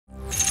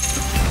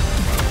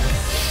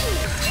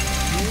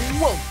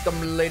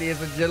Welcome,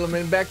 ladies and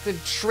gentlemen, back to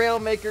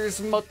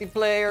Trailmakers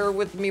multiplayer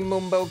with me,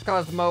 Mumbo,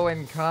 Cosmo,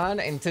 and Khan.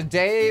 And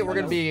today we're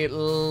gonna be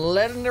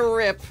letting it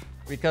rip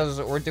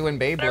because we're doing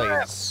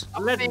Beyblades.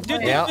 I'm a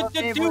Beyblade. Yeah. I'm a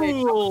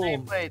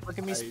Beyblade. Look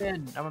at me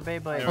spin. I'm a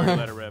Beyblade.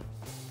 Let it rip.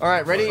 All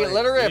right, ready?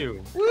 Let it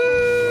rip.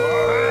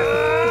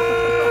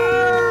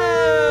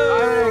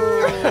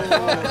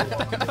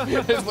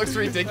 This looks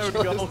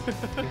ridiculous.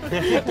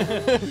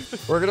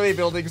 We're gonna be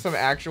building some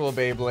actual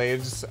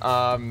Beyblades.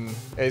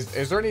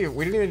 Is there any?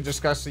 We didn't even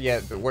discuss it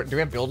yet. But do we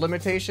have build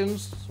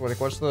limitations?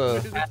 What's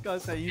the? It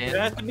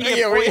has to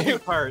be a pointy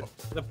part.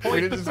 The We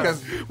pointy didn't part.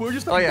 discuss. We're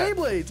just Oh, on yeah.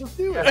 Beyblades. Let's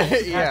do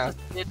it. Yeah.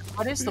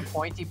 What is the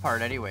pointy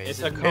part, anyways?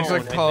 It's a Isn't cone. It's I a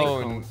think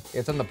cone.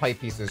 It's in the pipe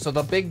pieces. So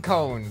the big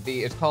cone.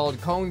 It's called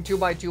cone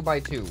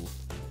 2x2x2.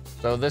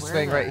 So this Where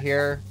thing is that? right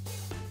here.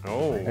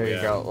 Oh, There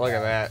you go. Look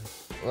at that.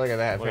 Look at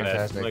that.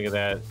 Fantastic. Look at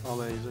that.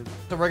 Amazing.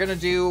 So we're gonna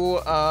do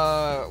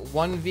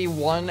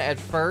 1v1 at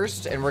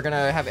first, and we're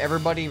gonna have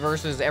everybody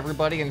versus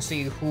everybody and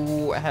see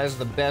who has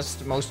the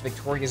best, most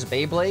victorious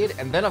Beyblade.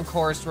 And then, of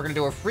course, we're gonna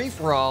do a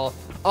free-for-all,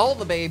 all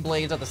the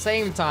Beyblades at the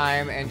same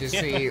time, and just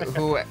see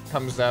who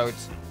comes out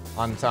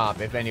on top,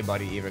 if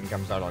anybody even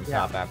comes out on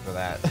top after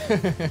that.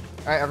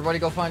 All right, everybody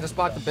go find a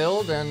spot to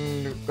build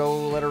and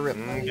go let her rip.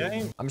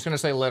 Okay. I'm just gonna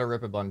say let her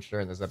rip a bunch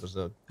during this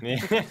episode. Yeah.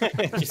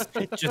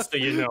 just so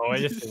you know, I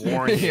just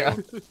warned you. Yeah.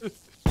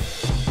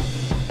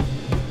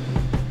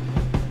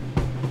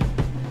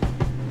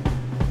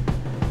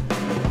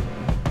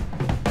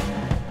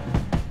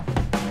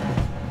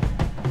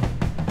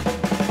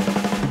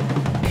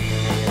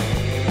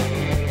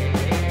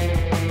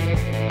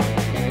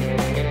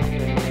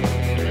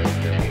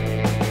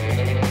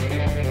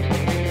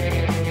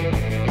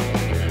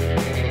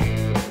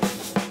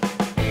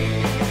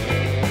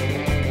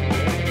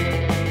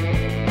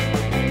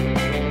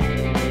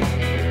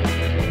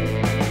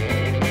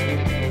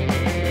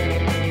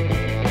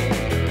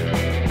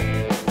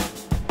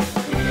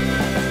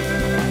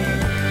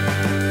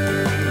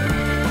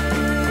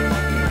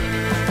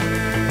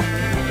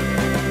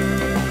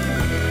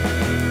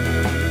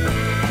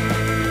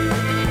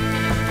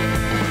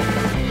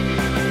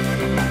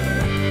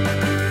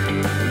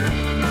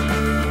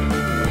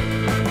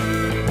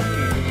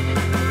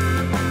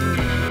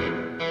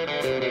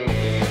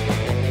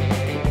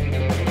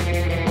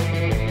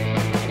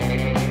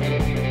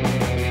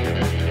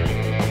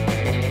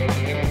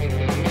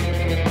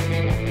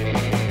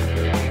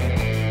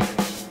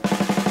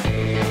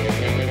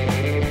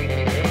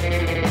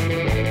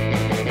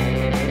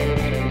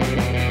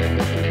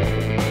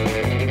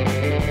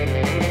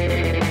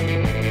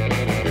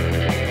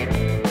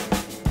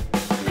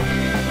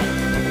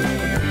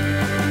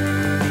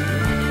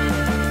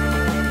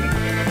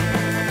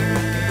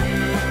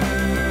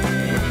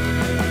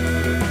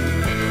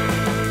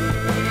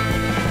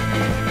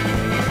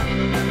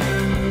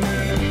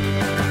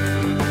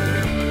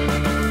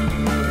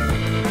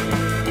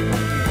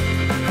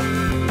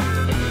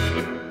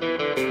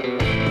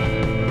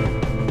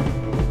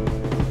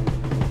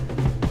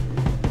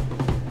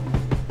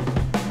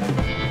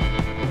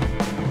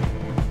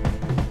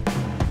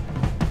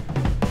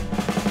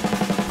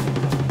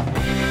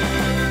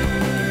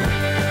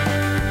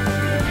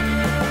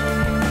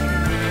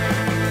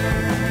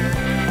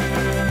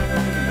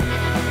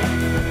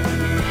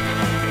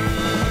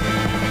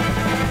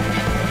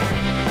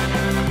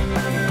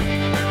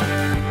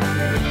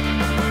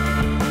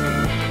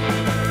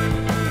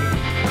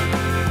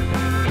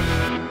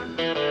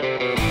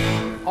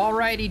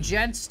 Alrighty,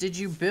 gents, did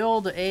you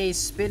build a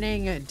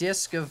spinning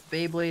disc of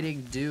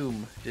Beyblading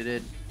Doom? Does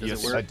it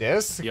Yes. A work?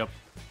 disc? Yep.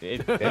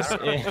 Disc?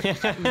 Yeah,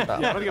 I'm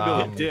gonna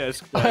build a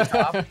disc. But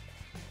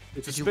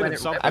it's a Did you spin let of it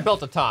something. I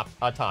built a top.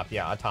 A top,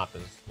 yeah. A top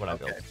is what I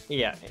built.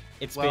 Yeah,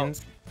 it Well,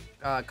 spins.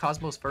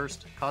 Cosmos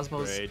first.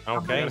 Cosmos. Great.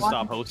 Okay. I'm gonna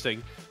stop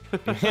hosting.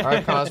 All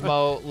right,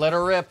 Cosmo, let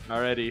her rip.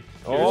 Alrighty.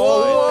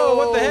 Oh,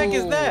 what the heck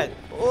is that?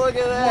 Look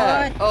at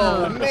that. What?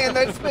 Oh, man,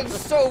 that spins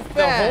so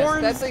fast.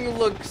 horns? That thing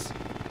looks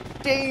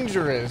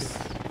dangerous.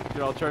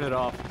 Here, I'll turn it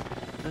off.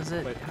 Does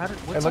it? Wait. How did?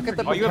 Hey, What's look at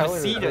the Oh, you have a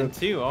propeller, seat in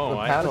too. Oh, the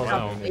I paddles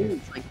don't on know. it.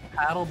 blades, like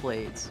paddle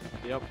blades.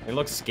 Yep. It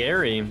looks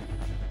scary.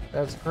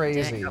 That's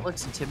crazy. Dang, that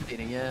looks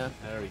intimidating. Yeah.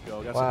 There we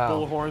go. Got Wow. some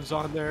bull horns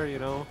on there, you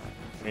know.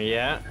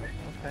 Yeah,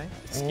 Okay.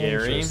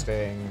 scary.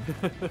 Interesting.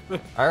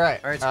 All right,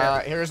 All right,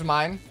 Scott. here's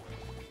mine.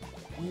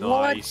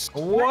 Nice.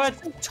 What?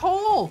 So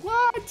tall.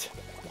 What?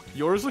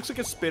 Yours looks like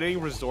a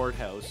spinning resort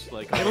house,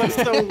 like It looks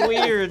so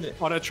weird.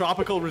 on a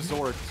tropical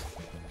resort.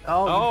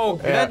 Oh,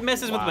 Yeah. that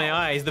messes with my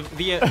eyes. Oh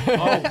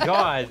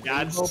god.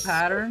 Rainbow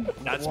pattern.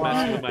 That's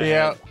messing with my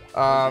Yeah.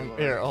 head.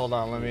 Here, hold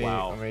on. Let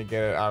Wow. me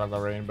get it out of the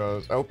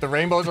rainbows. Oh, the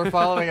rainbows are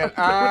following it.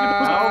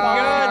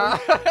 Ah!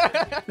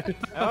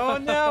 Oh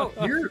no.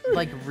 You're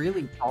like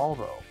really tall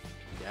though.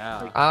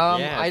 Yeah.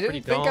 Yeah, I it's didn't pretty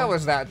think I tall.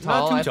 was that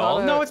tall. Not I too tall.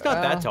 thought No, it's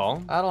not that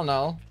tall. I don't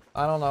know.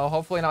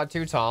 Hopefully not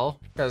too tall,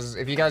 because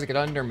if you guys get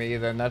under me,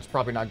 then that's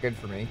probably not good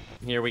for me.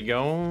 Here we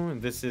go.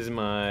 This is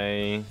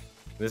mine.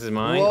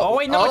 Whoa. Oh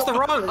wait, no, it's the Oh.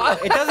 wrong.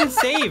 It doesn't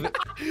save.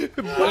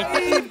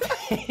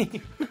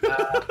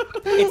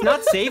 It it's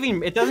not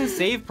saving. It doesn't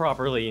save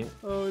properly.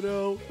 Oh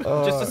no.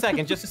 Just a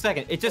second. Just a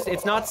second.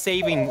 It's not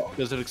saving.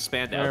 Does it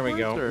expand There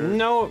we outwards,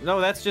 go. or-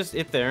 No, that's just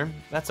it there.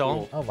 That's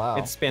all. Oh, wow.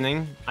 It's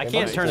spinning. I It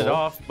can't looks turn it cool.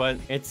 off, but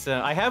it's.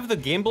 I have the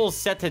gimbal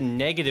set to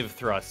negative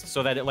thrust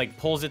so that it like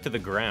pulls it to the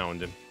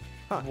ground.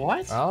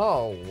 What?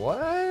 Oh,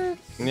 what?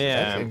 Yeah.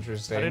 That's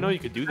interesting. I didn't know you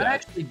could do Does that that.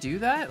 actually do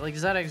that? Like,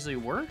 does that actually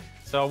work?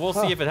 So we'll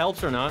Huh. see if it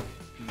helps or not.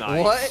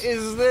 Nice. What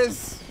is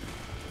this?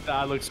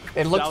 That looks.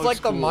 It looks like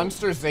the cool.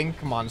 Monsters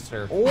Inc.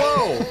 monster.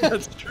 Whoa!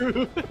 That's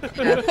true.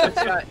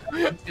 Yeah,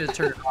 I'm just gonna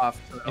turn it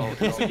off. So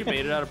Looks like you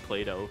made it out of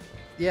Play-Doh.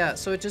 yeah,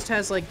 so it just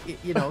has like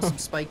some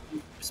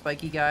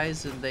spiky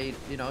guys, and they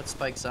it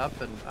spikes up,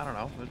 and I don't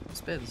know, it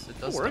spins. It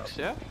does It works,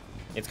 stuff. yeah.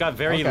 It's got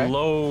very Okay.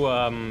 low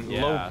low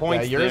Yeah.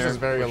 points Yeah, yours there. is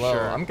very for low.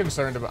 sure. I'm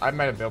concerned about. I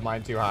might have built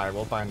mine too high.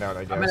 We'll find out,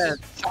 I guess. I'm gonna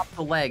chop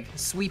the leg,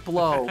 sweep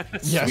low,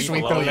 Yeah, Sweep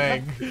sweep the low.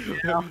 leg.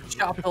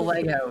 chop the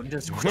leg out, and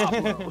just chop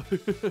low.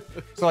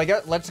 So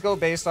let's go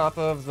based off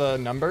of the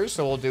numbers.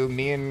 So we'll do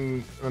me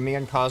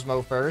and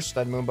Cosmo first,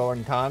 then Moombo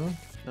and Khan.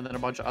 And then a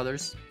bunch of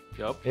others.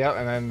 Yep. Yep,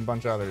 and then a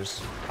bunch of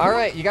others. All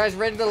right, you guys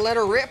ready to let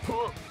her rip?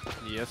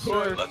 Yes,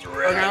 sir.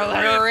 We're gonna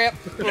let her rip.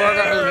 We're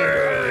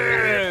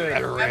gonna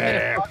let her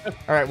rip.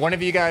 All right, one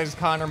of you guys,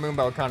 Khan or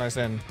Moombo, count us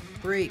in.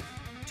 3,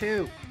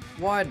 2,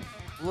 1,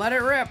 let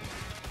it rip.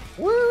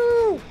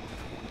 Woo!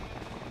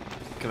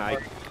 Can I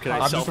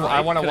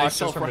I want to Can I watch this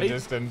from a self-right?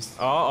 distance.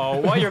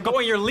 Uh-oh.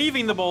 Well, you're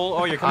leaving the bowl.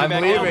 Oh, you're coming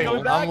I'm back. leaving.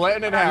 out. I'm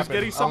letting it happen.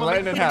 getting some I'm of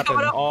letting it. it happen.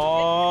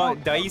 Oh,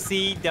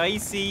 dicey.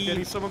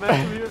 Getting some of that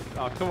from here?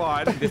 Oh, come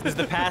on. This is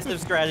the passive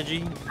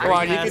strategy. Come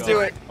on, you can do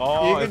it.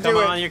 Oh, You can come do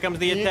on, it. here comes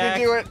the You attack.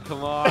 can do it.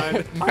 Come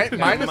on. Mine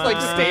is like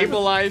Come on.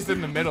 stabilized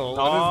in the middle.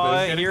 What Oh,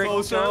 is this? here it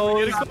Closer, goes.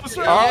 we're getting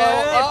closer.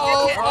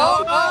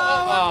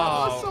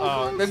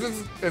 Oh, this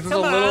is a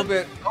Come little on.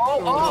 bit. There it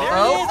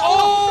is.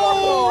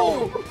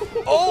 Oh!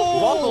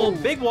 Waffle,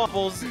 big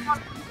waffles.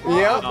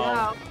 Yep.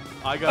 Oh,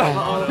 I got a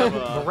lot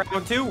of.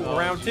 Round two,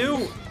 round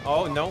two.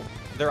 Oh, no.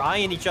 They're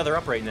eyeing each other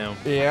up right now.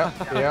 Yep.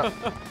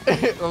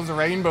 Yep. Those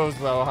rainbows,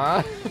 though,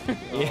 huh?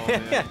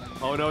 Yeah.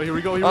 Oh no, here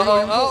we go. What?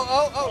 Whoa.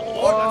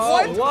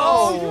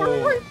 Oh, you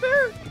were right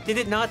there. Did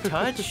it not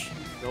touch?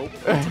 Nope.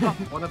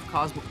 One of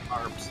Cosmo's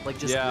arms, like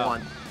just Yeah.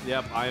 one.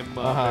 Yep, I'm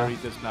very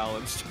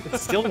disbalanced.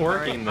 It's still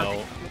working,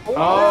 though.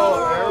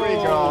 Oh, there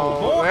we go.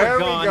 More There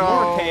we gun,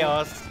 go. more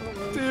chaos.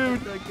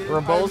 Dude, We're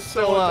both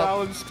still up.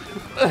 balanced.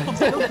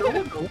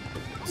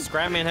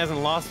 ScrapMan hasn't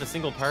lost a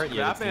single part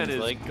yet. Scrapman it seems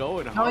is like.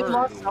 going No, I hard.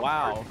 lost some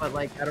Wow. parts, but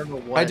like I don't know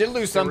what. I did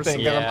lose There was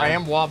something. some- 'Cause Yeah. I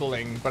am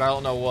wobbling, but I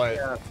don't know what.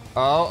 Yeah.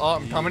 Oh,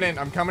 I'm coming in.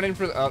 I'm coming in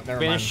for. Oh, never mind.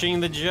 Finishing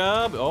the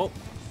job. Oh,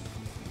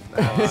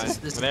 This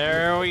is-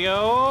 there we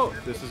go.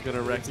 This is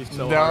gonna wreck me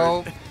so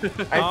No. hard.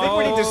 I think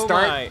we need to Oh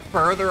start my.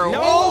 further away.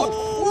 No.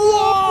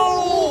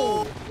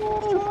 Oh!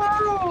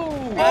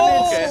 Okay.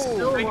 Oh!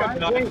 Still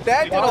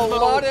That did a Cosmo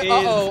lot of. is-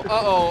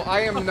 Uh-oh.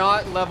 I am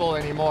not level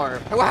anymore.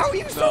 How are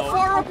you so No.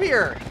 far up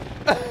here?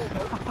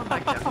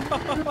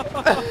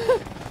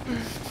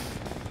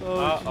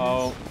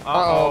 Uh-oh.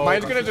 Uh-oh.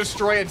 Mine's gonna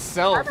destroy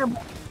itself.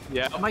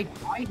 Yeah. I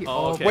might die here.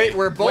 Oh, okay. Wait,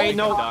 we're both. Wait,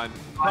 no. Done.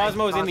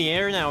 Cosmo's in the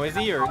air now, is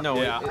he? Or no?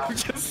 Yeah.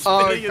 Just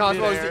Oh, spinning in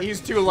Cosmo's. midair. He's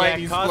too light. Yeah,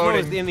 He's Cosmo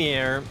floating. is in the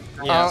air.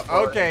 Yeah.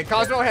 Okay,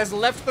 Cosmo has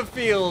left the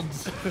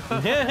fields. All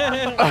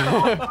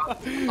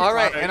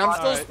right, and I'm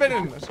still alright.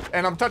 spinning,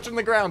 and I'm touching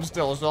the ground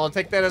still, so I'll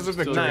take that as a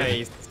victory.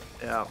 Nice.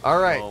 Yeah. All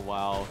right, Oh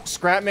wow.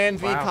 Scrapman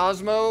v Wow.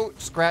 Cosmo.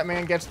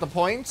 Scrapman gets the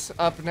points.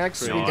 Up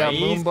next, we got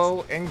Nice.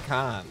 Moombo and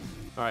Khan.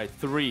 All right,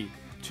 3,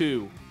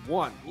 2,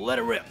 1. Let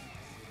it rip.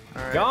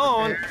 All right.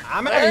 Gone.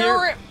 I'm out of Let here.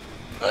 her rip.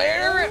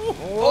 Let her rip.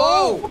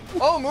 Oh,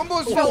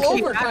 Moombo's fell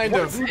over, kind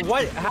of.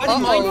 What? How did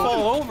mine Uh-oh.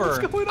 fall over?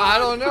 I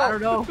don't I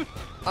don't know. know.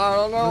 I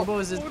don't know. Robo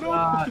is I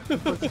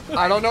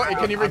don't know.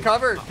 Can he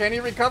recover? Can he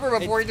recover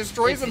before he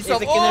destroys is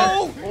himself? it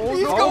gonna- Oh,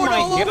 he's Oh going my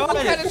all over. What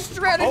God. kind of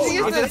strategy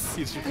is this?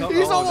 He's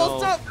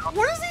almost up.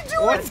 What is he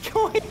doing? What's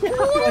going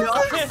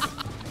on?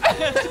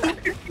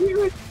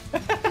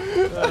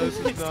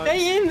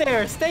 Stay in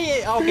there. Stay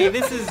in. Okay,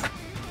 this is.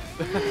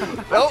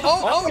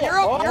 Oh, you're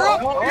up.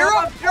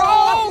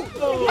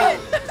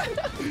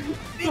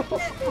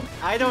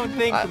 I don't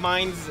think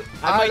mine's.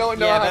 I don't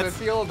know how to that's-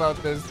 feel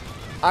about this.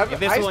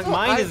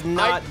 Mine is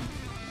not.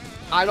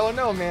 I don't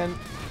know, man.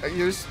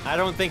 I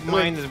don't think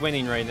mine is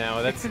winning right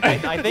now. That's.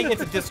 I think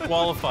it's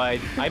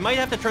disqualified. I might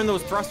have to turn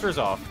those thrusters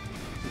off.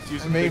 It's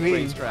using Maybe. big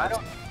brain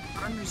strats.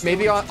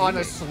 Maybe on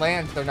a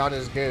slant, they're not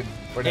as good.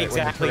 when the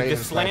Exactly. terrain The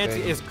is slant that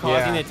big. is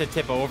causing Yeah. it to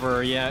tip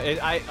over. Yeah.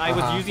 I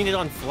was Uh-huh. using it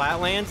on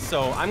flatlands,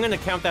 so I'm gonna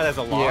count that as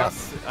a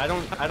loss. I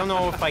don't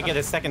know if I get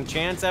a second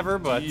chance ever,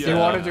 but. Do you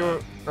want to Yeah. do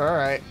it? All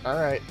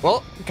right.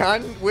 Well,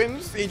 Khan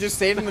wins. He just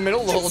stayed in the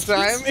middle the whole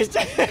time. Damage.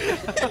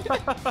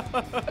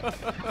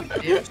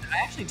 I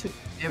actually took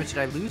damage. Did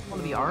I lose one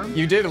of the arms?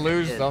 You did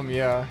lose did. them,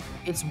 yeah.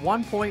 It's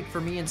 1 point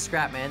for me and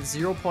Scrapman,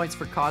 0 points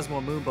for Cosmo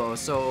and Moombo.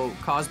 So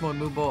Cosmo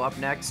and Moombo up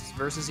next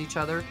versus each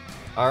other.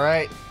 All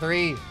right,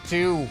 3,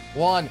 2,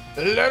 1.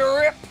 Let her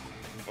rip.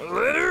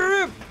 Let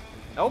her rip.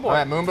 Oh boy. All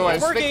right, Moombo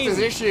has fixed Working. his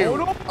issue. Oh,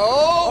 no.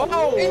 Oh,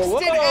 Oh,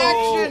 instant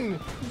whoa. action.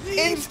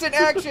 Instant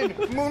action.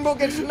 Moonbow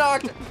gets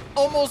knocked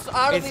almost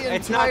out of the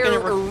It's not entire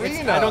gonna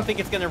arena. I don't think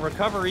it's gonna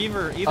recover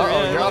either. Oh,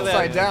 Yeah, you're look at that.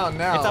 upside down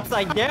now. It's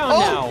upside down Oh,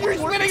 now. you're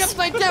spinning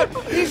upside down.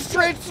 He's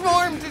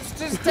transformed. It's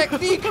his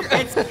technique.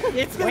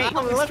 It's Wait,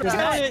 let's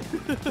count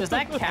it. Does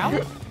that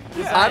count?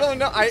 I don't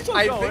know. I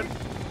think.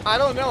 I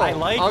don't know. I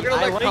like I'm gonna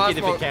let it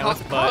if it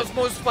counts, but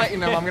Cosmo's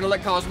fighting him. I'm gonna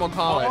let Cosmo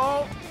call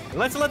it.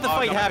 Let's let the Oh,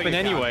 fight no, I happen think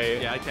it counts.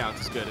 anyway. Yeah, it counts.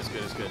 It's good. It's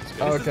good. It's good. It's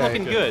good. This is Okay.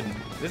 looking good.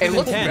 This It is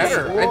looks intense.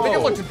 better. I think it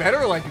Whoa. looks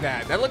better like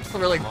that. That looks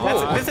really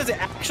cool. This is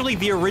actually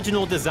the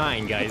original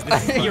design, guys.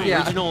 This is the Yeah.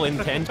 original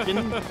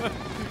intention. Can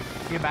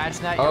you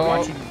imagine that? You're Oh.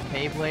 watching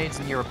Beyblades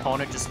and your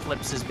opponent just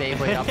flips his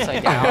Beyblade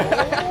upside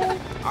down.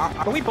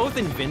 Are we both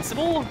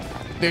invincible?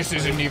 This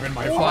isn't even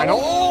my final.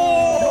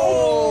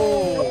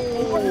 Oh!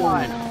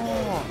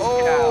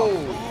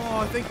 Oh,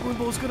 I think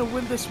Moonbow's gonna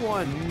win this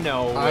one.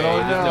 No way. I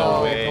don't There's know.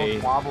 no way.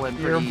 Wobbling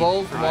You're pretty-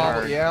 both pretty wobble.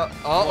 hard. Yeah.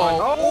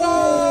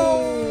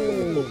 Oh!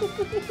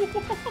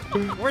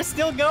 We're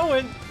still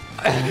going.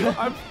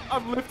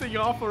 I'm lifting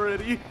off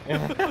already.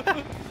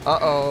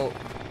 Uh-oh.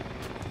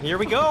 Here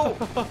we go.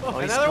 Oh,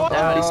 he's Another still one.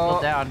 down. He's Oh.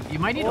 still down. You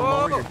might need to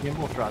lower your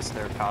gimbal thrust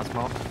there,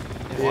 Cosmo.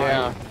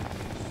 Yeah.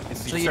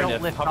 So you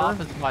don't lift off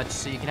as much,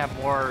 so you can have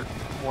more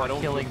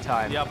killing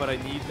time. Yeah, but I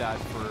need that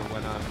for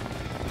when I'm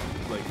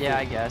like. Yeah,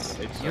 I guess.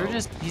 So.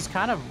 He's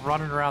kind of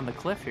running around the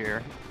cliff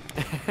here.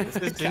 This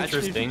is Catch me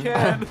if you interesting.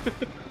 can.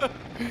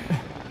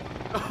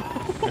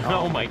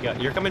 Oh my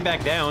god, you're coming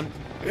back down.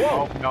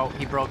 Oh, no,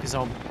 he broke his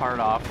own part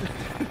off.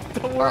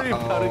 Don't worry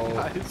about Uh-oh. it,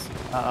 guys.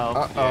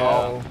 Uh-oh.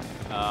 Uh-oh.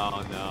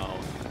 Oh no.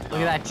 Look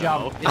at that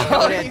jump. It's Oh,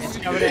 coming in. he's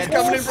It's coming in.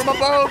 coming in from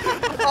above.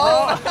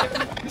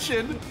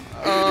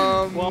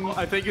 Oh! Well,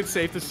 I think it's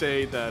safe to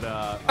say that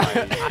I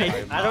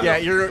don't Yeah, know.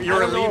 you're I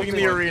don't know leaving if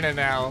the it- arena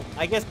now.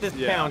 I guess this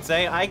Yeah. counts.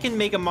 I can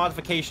make a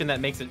modification that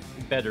makes it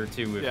better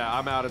too. if- Yeah,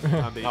 I'm out of.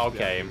 I'm basically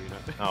Okay.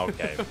 out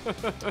of Okay.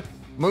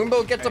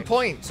 Moonbow gets a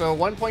point, so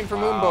 1 point for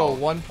Moonbow, Wow.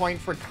 1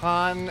 point for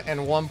Khan,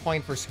 and 1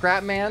 point for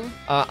ScrapMan.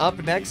 Up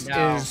next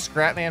No. is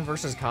ScrapMan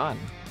versus Khan.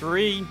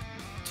 3,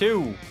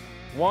 2,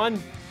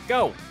 1,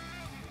 go.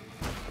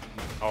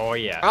 Oh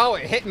yeah. Oh,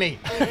 it hit me.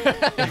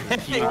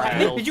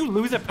 Did you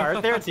lose a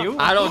part there too?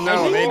 I don't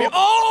know, maybe.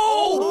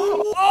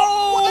 Oh!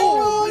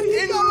 Oh!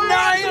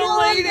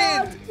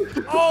 Annihilated!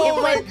 Oh It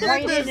my went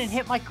right in and goodness!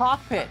 hit my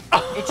cockpit.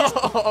 It just.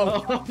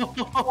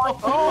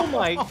 Oh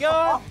my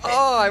god.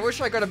 Oh, I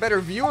wish I got a better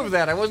view of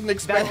that. I wasn't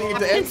expecting it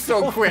to end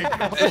so quick.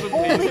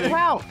 Holy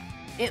cow!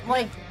 It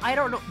like I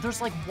don't know.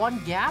 There's like one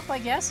gap, I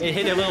guess. It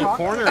hit a little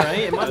corner, right?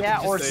 It must Yeah,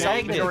 have or just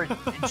sagged something, it.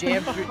 or it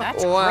jammed through.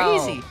 That's Wow.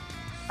 crazy.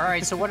 All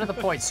right, so what are the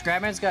points?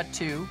 Scrapman's got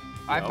 2.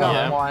 I've got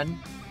Yeah. 1.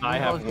 I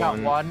have Moonbow's got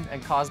one. 1,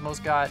 and Cosmo's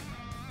got.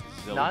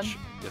 Zilch. None?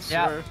 Yes,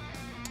 Yeah. sir.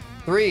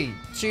 3,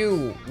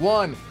 2,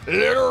 1.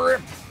 Little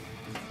rip.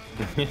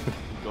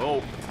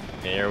 Go.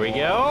 There we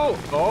go.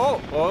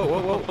 Oh, whoa,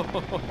 whoa,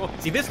 whoa.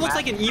 See, this looks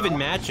like an even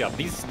matchup.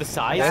 The That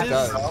sizes.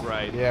 does.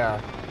 Right. Yeah.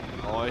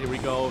 Oh, here we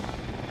go.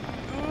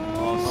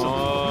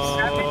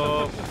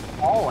 Oh.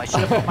 Oh, I should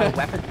have put my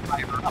weapon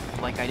driver up.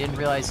 Like I didn't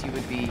realize he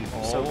would be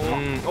so.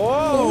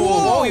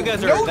 Oh, whoa, you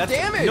guys are. No that's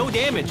damage. No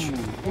damage.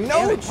 No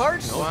Damage.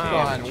 parts No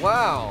gone. damage.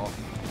 Wow.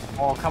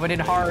 Oh, coming in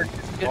hard.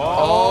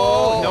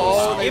 Oh,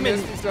 no, they skimming,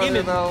 missed each other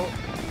skimming. though.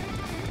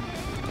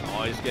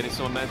 Oh, he's getting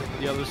some momentum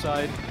from the other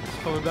side.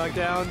 He's coming back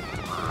down.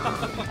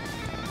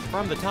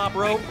 From the top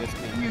rope. Missed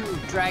me. You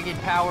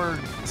dragon-powered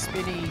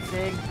spinny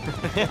thing.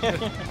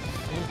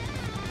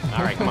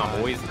 All right, come on,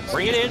 boys.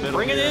 Bring it in.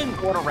 Bring it in.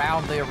 Going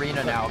around the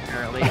arena now,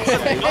 apparently.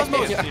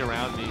 Cosmo's, Dancing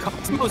around me.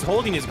 Cosmo's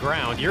holding his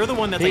ground. You're the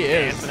one that's like He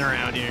is. dancing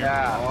around here.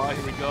 Yeah. Oh,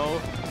 here we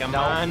go. Come No.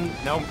 on.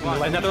 No,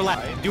 on, another don't be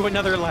lap. shy. Do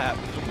another lap.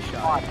 Don't be Come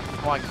shy. on,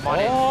 come on, come on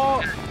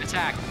Oh. in.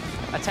 Attack.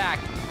 Attack.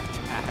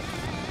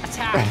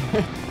 Attack.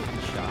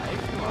 Shy.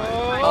 Come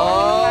on.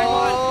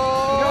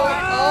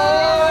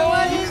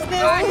 What is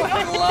this?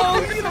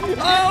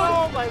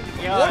 Oh my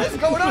god. What is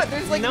going on?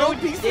 There's like no No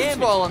pieces damage.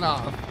 falling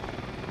off.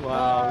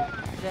 Wow.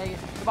 Dang it.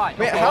 Come on.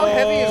 Man, okay. how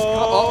heavy is?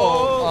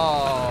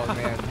 Oh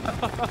man.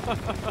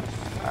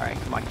 All right,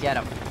 come on, get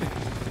him.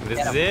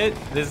 This is it.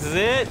 This is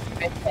it.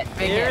 Big hit,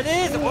 big There it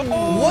hit. is.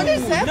 What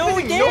is No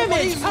happening? damage.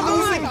 Nobody's Come on.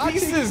 losing Knocking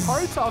pieces.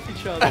 parts off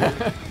each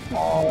other.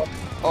 Oh, not even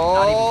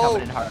Oh.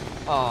 coming in hard.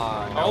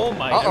 Oh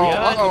my Uh-oh,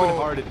 god. Going uh-oh.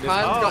 hard at this-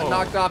 Khan's got Oh.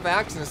 knocked off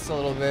axis a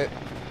little bit.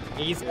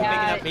 He's picking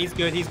Yeah. up. He's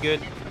good. He's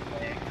good.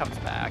 It comes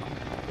back.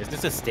 Is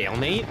this a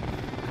stalemate?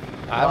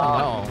 I don't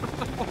know.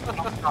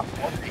 Stop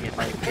opening it,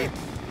 like, it-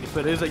 If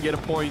it is, I get a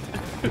point.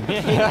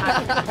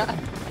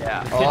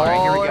 yeah. Oh, All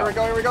right, here we here go. we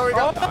go, here we go, here we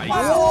go. Nice.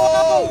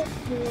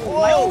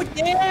 Whoa! No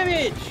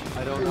damage.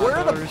 I don't know. Where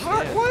are the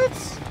pot? What?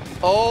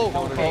 Oh,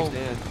 oh,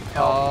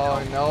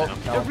 oh, no.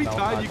 Every no,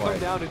 time not you quite. come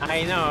down, it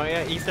I know.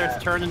 Yeah, he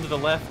starts turning to the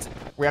left.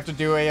 We have to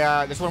do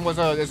a. This one was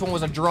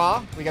a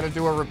draw. We got to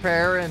do a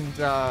repair and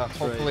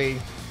hopefully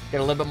get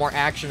a little bit more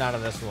action out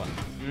of this one.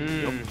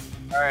 Mm.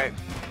 All right,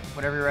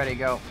 whenever you're ready,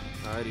 go.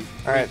 Alrighty.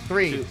 All right,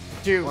 3,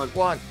 2,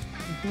 1.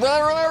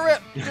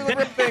 Rip. Do the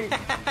rip thing.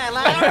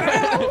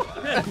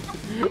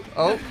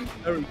 Oh,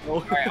 There we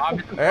go.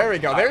 there we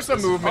go. There's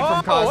some movement from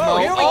Oh, Cosmo.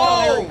 here we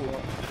go.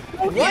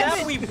 Oh!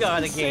 Now we've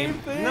got a game.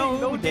 thing, No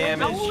no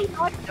damage. No, he's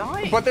not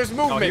dying. But there's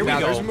movement here we now.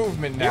 go. There's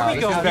movement now. Here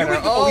we This go. is Here we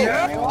better. go. Oh,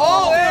 Yeah.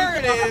 oh, there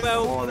it is.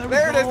 Oh,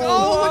 There it is.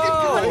 Oh, look at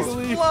God.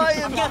 He's He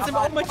flying. got so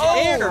much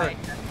Oh. air.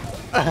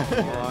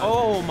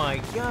 Oh my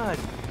god.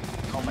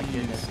 Oh my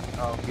goodness.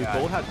 Oh We god.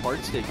 both had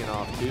parts taken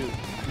off too.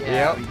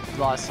 Yeah, Yep. we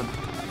lost some.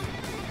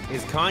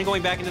 Is Khan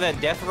going back into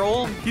that death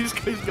roll? He's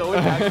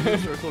going back in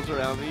circles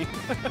around me.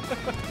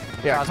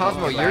 Yeah,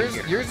 Cosmo, Cosmo, back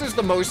here. yours is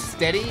the most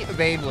steady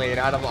Beyblade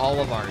out of all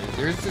of ours.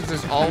 Yours is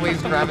just always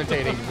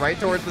gravitating right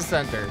towards the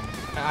center.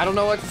 I don't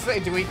know what to say.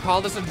 Do we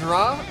call this a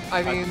draw?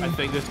 I mean, I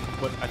think this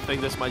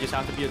might just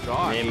have to be a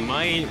draw. It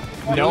might.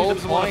 No He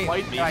doesn't want to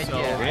point. fight me, Good so.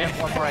 idea. I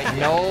have one more idea.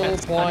 no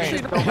Actually,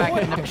 point. Go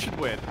back in I should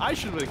win. I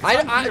should win. 'Cause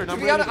I'm here and To I'm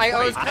be ready honest, to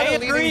I was fight. kind I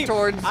of agree. leaning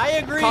towards I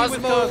agree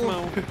with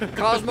Cosmo.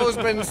 Cosmo's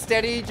been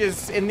steady,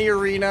 just in the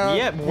arena.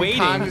 Yeah, when waiting,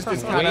 Khan is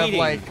just kind of waiting.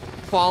 like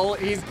fall.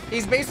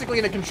 He's basically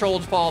in a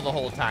controlled fall the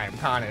whole time.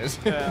 Khan is.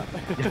 Yeah.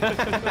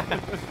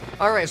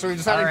 All right, so we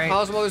decided All right.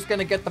 Cosmo is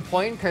gonna get the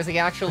point because he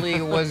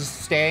actually was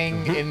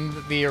staying in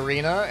the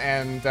arena,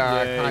 and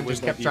Yeah, Khan it was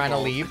just by kept trying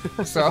to default.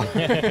 leave. So.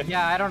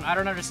 Yeah, I don't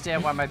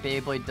understand why my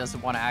Beyblade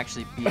doesn't want to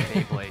actually be a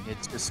Beyblade.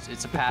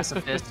 It's a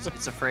pacifist.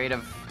 It's afraid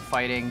of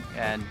fighting,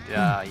 and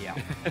yeah,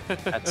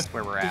 that's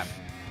where we're at.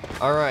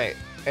 All right,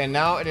 and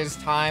now it is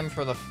time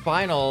for the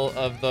final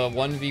of the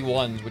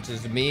 1v1s, which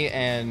is me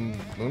and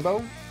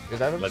Moonbo. Is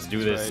that it? Let's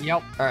do this. right.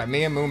 Yep. All right,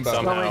 me and Moonbo.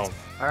 Somehow.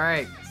 All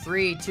right,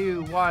 3,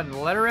 2, 1,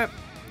 let her rip.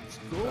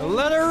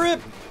 Let her rip.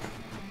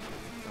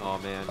 Oh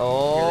man. Here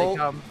Oh. they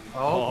come.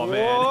 Oh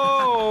man.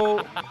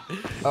 Whoa.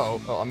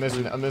 Oh, I'm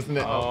missing it. I'm missing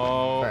it.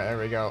 All Oh. right, there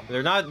we go.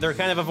 They're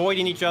kind of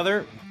avoiding each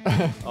other.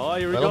 Oh,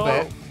 here we Little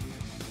go. bit.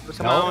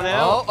 Come on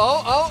now.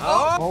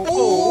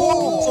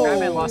 Oh.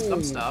 Scrapman lost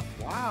some stuff.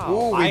 Wow.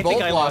 Ooh, we I both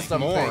think I lost lost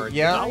more. something.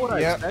 Yeah, Not what I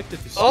yeah. expected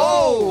to see.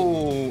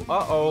 Oh.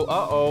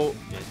 Uh-oh.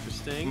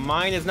 Interesting.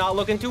 Mine is not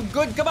looking too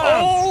good. Come on.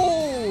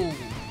 Oh.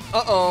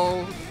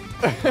 Uh-oh.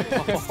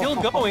 It's still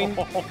going.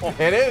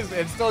 It is.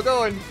 It's still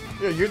going.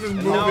 Yeah, you're just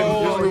moving.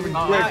 No. You're moving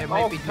Oh, quick. it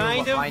might be doing kind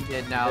what of. mine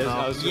did now, I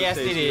though. was gonna Yes,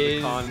 say it it's doing the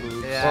is. con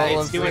move. Yeah, Well, it's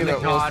let's doing see the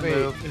that. We'll con see.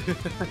 move.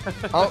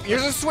 Oh, you're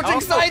just switching Oh.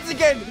 sides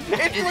again.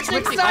 It's switching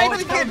switching. sides Oh,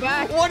 it's coming again.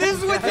 back. What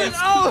is with it?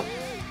 Oh.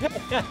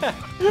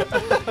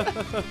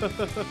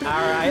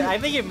 Alright, I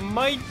think it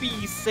might be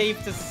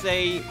safe to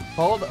say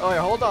Hold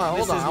on.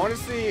 This I is- want to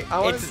see. I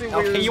want to it's- see where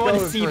okay, this you wanna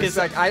goes see for a this-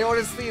 sec. I want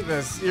to see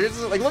this. You're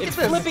just like, look it's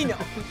at this. flipping.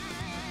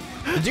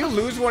 Did you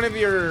lose one of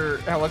your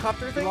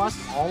helicopter We things? lost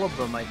all of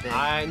them, I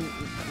think.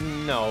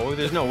 No,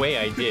 there's no way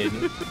I did.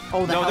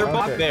 Oh, the No, they're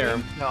helicopter both there.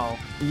 thing? No.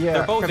 Yeah,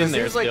 They're both 'cause in it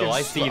there seems like still. it's-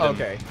 I see them.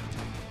 Okay.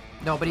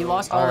 No, but he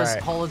lost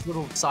Alright. all his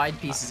little side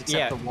pieces except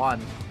Yeah. the one.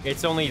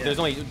 It's only there's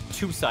only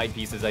 2 side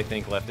pieces I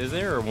think left. Is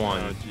there or Oh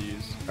one?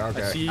 jeez.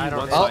 Okay. I see I don't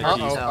one know. Oh,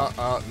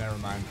 side piece. never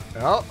mind.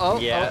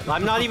 Yeah,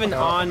 I'm not even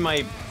No. on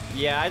my.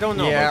 Yeah, I don't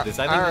know Yeah, about this.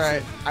 I think all this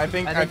right. I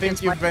think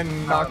this you've might been be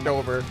knocked karma.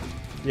 over.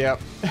 Yep.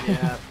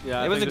 Yeah.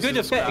 Yeah, I it was a think good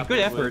this is effect, good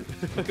scrap effort,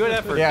 wood. good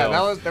effort. Yeah,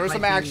 though. there was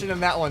some Might be- action in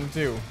that one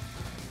too.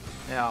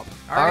 Yeah. All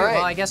right. right.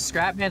 Well, I guess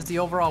Scrapman's the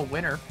overall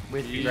winner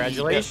with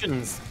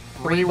Congratulations.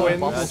 3 Rainbow wins.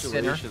 Bubble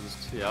Spinner. Congratulations.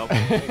 Yep.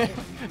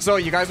 So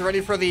you guys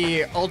ready for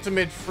the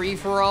ultimate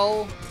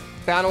free-for-all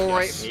battle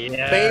Yes.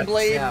 Yes.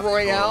 Beyblade Yeah,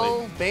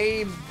 Royale?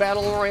 Babe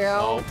Battle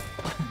Royale?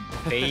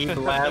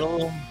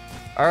 Beyblade.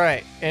 All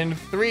right, in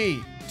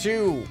 3,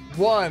 2,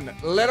 1,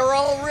 let her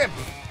all rip.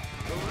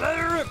 Let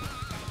her rip.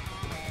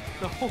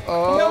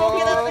 Oh, No,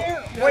 get out of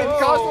there. Wait, No.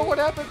 Cosmo, what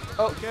happened?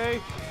 Oh, Okay.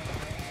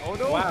 Oh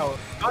no. Wow.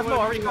 Cosmo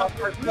already got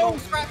part. No,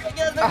 Scrapman, get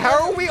out of there.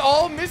 how are we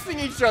all missing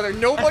each other?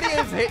 Nobody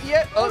has hit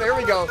yet? Oh, there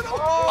we go.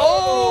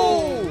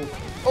 Oh!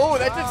 Oh,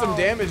 that did some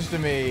damage to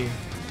me.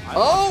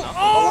 Oh!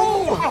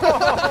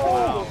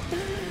 Wow.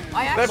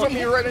 I That put actually.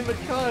 me right in the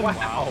gun.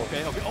 Wow.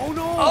 Okay. Okay. Oh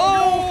no.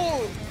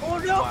 Oh! Oh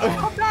no!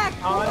 Come back!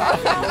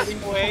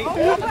 Wait.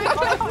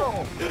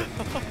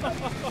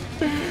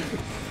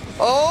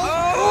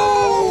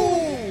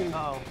 Oh!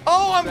 Oh.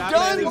 Oh, I'm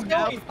Batman is done!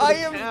 down for I the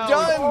am count.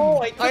 done!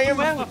 Oh, I took I him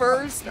am out.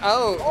 first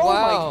out. Oh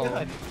Wow. my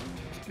god.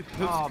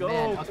 Let's Oh go.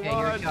 man, okay, come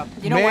here on. we go.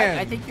 You know what? Man.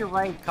 I think you're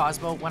right,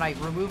 Cosmo. When I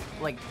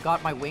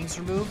got my wings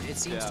removed, it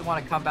seems Yeah. to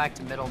want to come back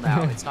to middle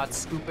now. It's not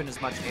scooping as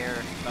much air.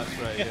 That's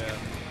right. Yeah.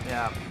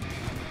 Yeah.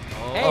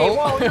 Hey, Oh.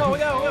 whoa, no,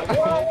 no,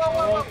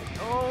 whoa.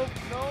 Oh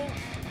no.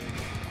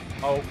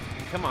 Oh,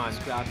 come on.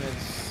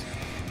 Scrapman's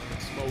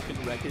smoke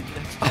and wreckage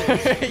next to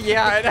us.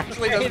 Yeah, it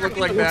actually does look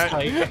like that.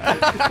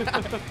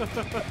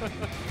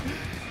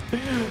 Yeah,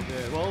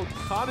 well,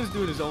 Khan is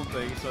doing his own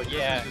thing, so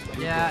Yeah.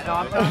 Yeah, no,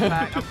 I'm coming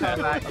back. I'm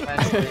coming back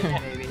eventually,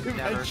 maybe.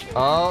 Never.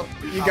 Oh,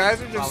 you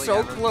guys are just Probably so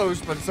never. close,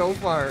 but so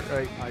far.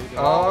 Like, I know.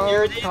 oh,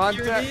 Here it is,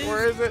 contact. here it is.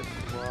 Where is it?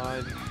 Come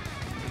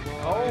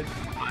on.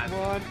 Come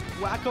on.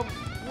 Whack him.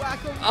 Whack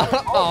him.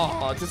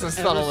 Oh, just a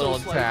subtle Ever so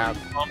little tap.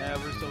 slightly.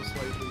 Ever so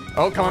slightly.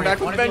 Oh, coming back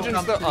One with of you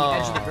vengeance. come to the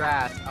edge of the Oh.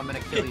 grass. I'm gonna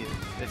kill you.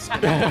 It's.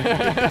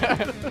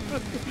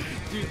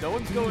 Dude, no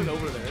one's going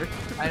over there.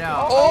 I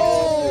know.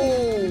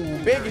 Oh,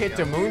 big we hit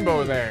go. to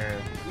Moonbo there.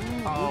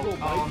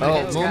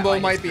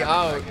 Moonbo might be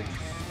out.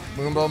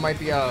 Moonbo might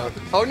be out.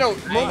 Oh no,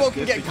 Moonbo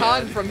can get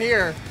conned from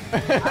here.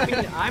 I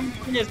mean, I'm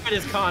as good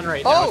as Con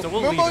right now, Oh, so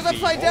we'll Moonbo's leave it be.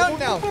 upside down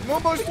now.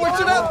 Moonbo's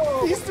switching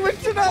up. He's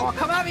switching up. Oh,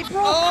 come at me,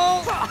 bro!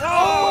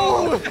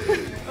 Oh!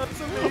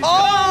 That's amazing.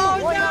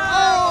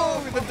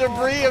 Oh! The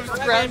debris of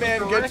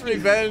ScrapMan gets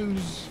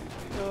revenge.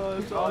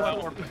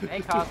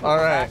 Hey, Cosmo, All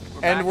right,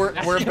 and we're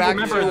back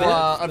Remember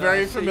to a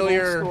very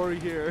familiar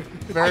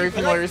Can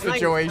I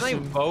situation.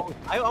 vote?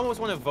 I almost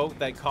want to vote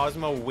that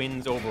Cosmo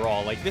wins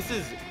overall. Like this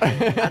is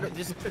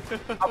just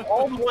of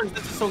all the ones,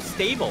 this is so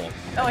stable.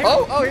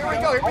 Oh, here we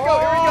go.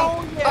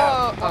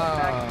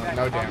 Yeah.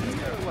 No damage.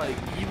 Like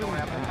even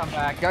Come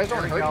back. You guys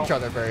don't There we hurt go. each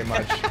other very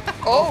much.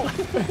 Oh!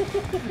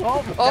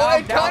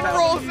 It kind of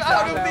rolls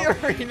out of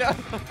the arena.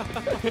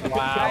 Wow.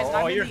 Guys, Oh,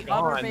 I'm you're in the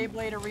other gone.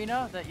 Beyblade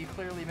arena that you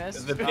clearly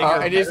missed. The bigger,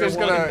 And he's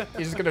better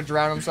just gonna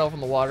drown himself in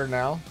the water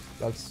now.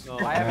 That's.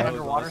 I have an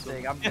underwater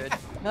thing. I'm good.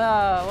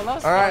 Well, that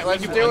was All right, fun.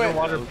 let's one. do it.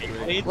 Underwater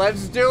Beyblade?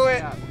 Let's do it.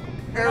 Yeah.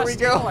 Here How we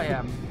stable go. I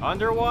am.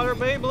 Underwater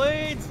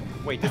Beyblades.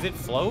 Wait, does it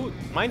float?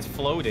 Mine's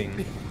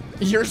floating.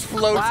 Yours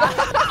floats.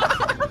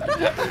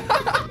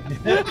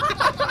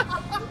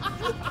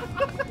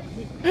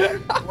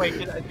 Wait,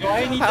 do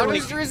I need How to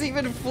does yours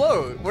even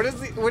float?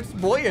 What's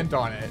buoyant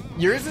on it?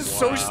 Yours is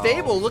so Wow.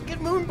 stable. Look at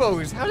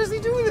Moonbo's. How does he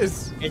do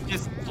this? It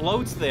just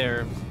floats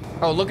there.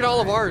 Oh, look at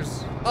all of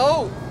ours.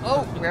 Oh,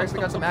 we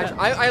actually got some action.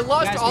 I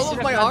lost Guys, we all should of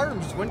have my done-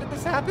 arms. When did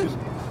this happen?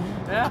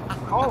 Yeah.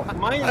 Oh,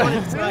 mine's on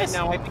its side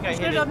now. I think I We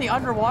should hit have done it. the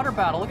underwater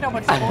battle. Look at how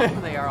much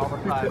closer they are all the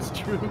time. That's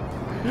true.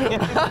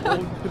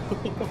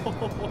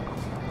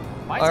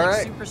 Mine's All like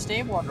right. super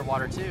stable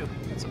underwater too.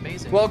 That's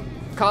amazing. Well,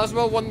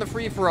 Cosmo won the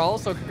free-for-all,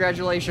 so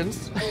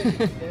congratulations.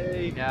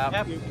 Hey, Yeah.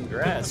 yep,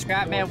 congrats.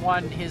 ScrapMan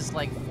won his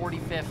like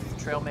 45th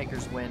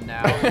Trailmakers win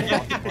now. in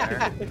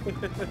multiplayer.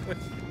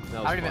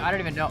 I don't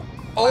even know.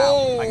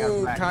 Wow, I got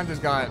Oh, wrecked. Conda's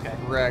got Okay.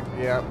 wrecked.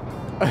 Yep.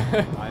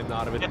 I'm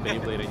not even a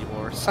Beyblade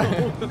anymore, so.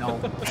 No.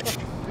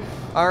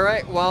 All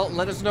right, well,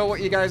 let us know what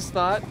you guys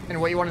thought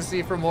and what you want to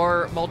see for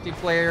more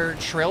multiplayer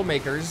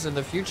Trailmakers in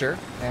the future.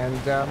 And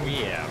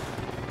Yeah.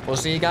 we'll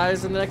see you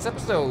guys in the next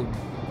episode.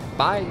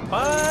 Bye. Bye.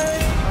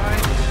 All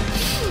right.